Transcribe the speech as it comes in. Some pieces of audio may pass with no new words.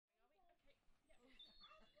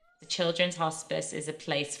children's hospice is a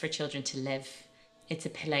place for children to live. It's a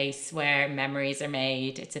place where memories are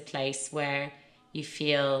made. It's a place where you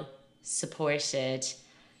feel supported.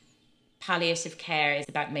 Palliative care is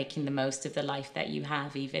about making the most of the life that you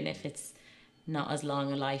have, even if it's not as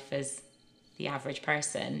long a life as the average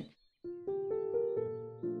person.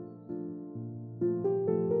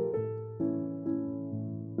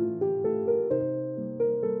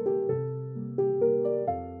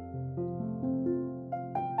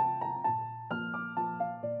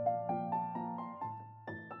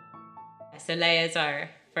 So Leia's our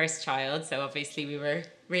first child, so obviously we were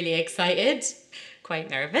really excited, quite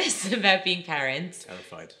nervous about being parents.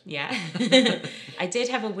 Terrified. Yeah. I did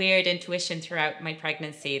have a weird intuition throughout my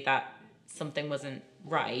pregnancy that something wasn't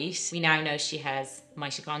right. We now know she has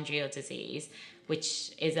mitochondrial disease,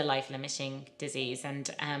 which is a life-limiting disease,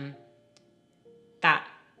 and that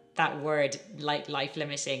word, like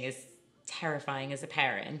life-limiting, is terrifying as a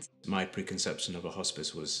parent. My preconception of a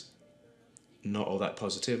hospice was not all that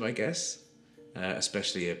positive, I guess,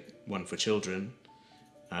 especially one for children.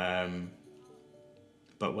 But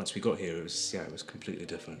once we got here, it was completely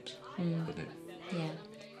different, wasn't it? Yeah.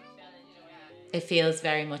 It feels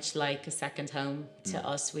very much like a second home to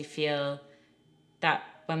us. We feel that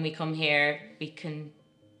when we come here, we can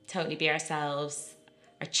totally be ourselves.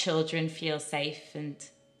 Our children feel safe and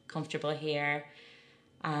comfortable here.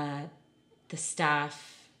 The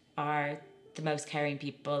staff are the most caring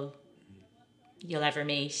people you'll ever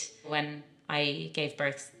meet. When I gave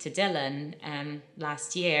birth to Dylan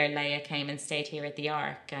last year, Leia came and stayed here at the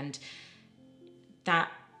Ark, and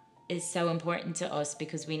that is so important to us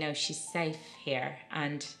because we know she's safe here.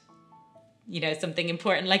 And something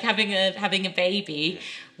important like having a baby,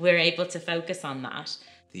 we're able to focus on that.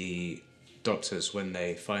 The doctors, when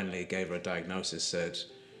they finally gave her a diagnosis, said,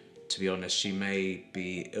 to be honest, she may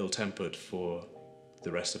be ill-tempered for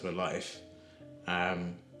the rest of her life.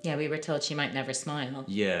 Yeah, we were told she might never smile.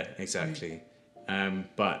 Yeah, exactly.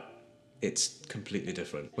 But it's completely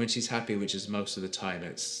different. When she's happy, which is most of the time,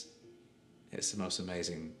 it's the most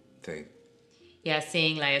amazing thing. Yeah,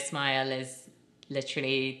 seeing Leia smile is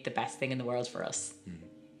literally the best thing in the world for us.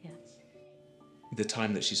 Yeah. The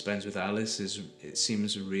time that she spends with Alice it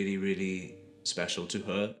seems really, really special to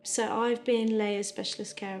her. So I've been Leia's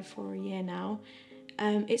specialist carer for a year now.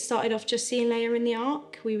 It started off just seeing Leia in the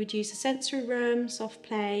Ark. We would use the sensory room, soft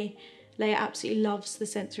play. Leia absolutely loves the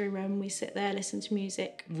sensory room. We sit there, listen to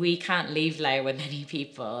music. We can't leave Leia with many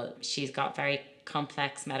people. She's got very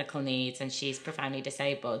complex medical needs and she's profoundly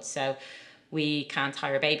disabled, so we can't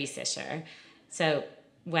hire a babysitter. So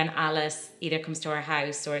when Alice either comes to our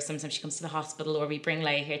house or sometimes she comes to the hospital or we bring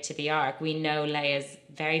Leia here to the Ark, we know Leia's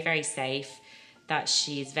very, very safe, that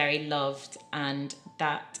she's very loved, and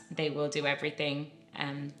that they will do everything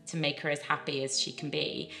to make her as happy as she can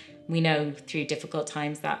be. We know through difficult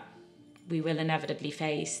times that we will inevitably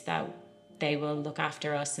face, that they will look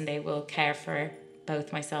after us and they will care for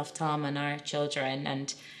both myself, Tom, and our children.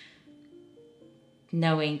 And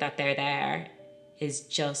knowing that they're there is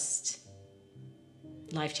just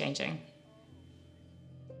life-changing.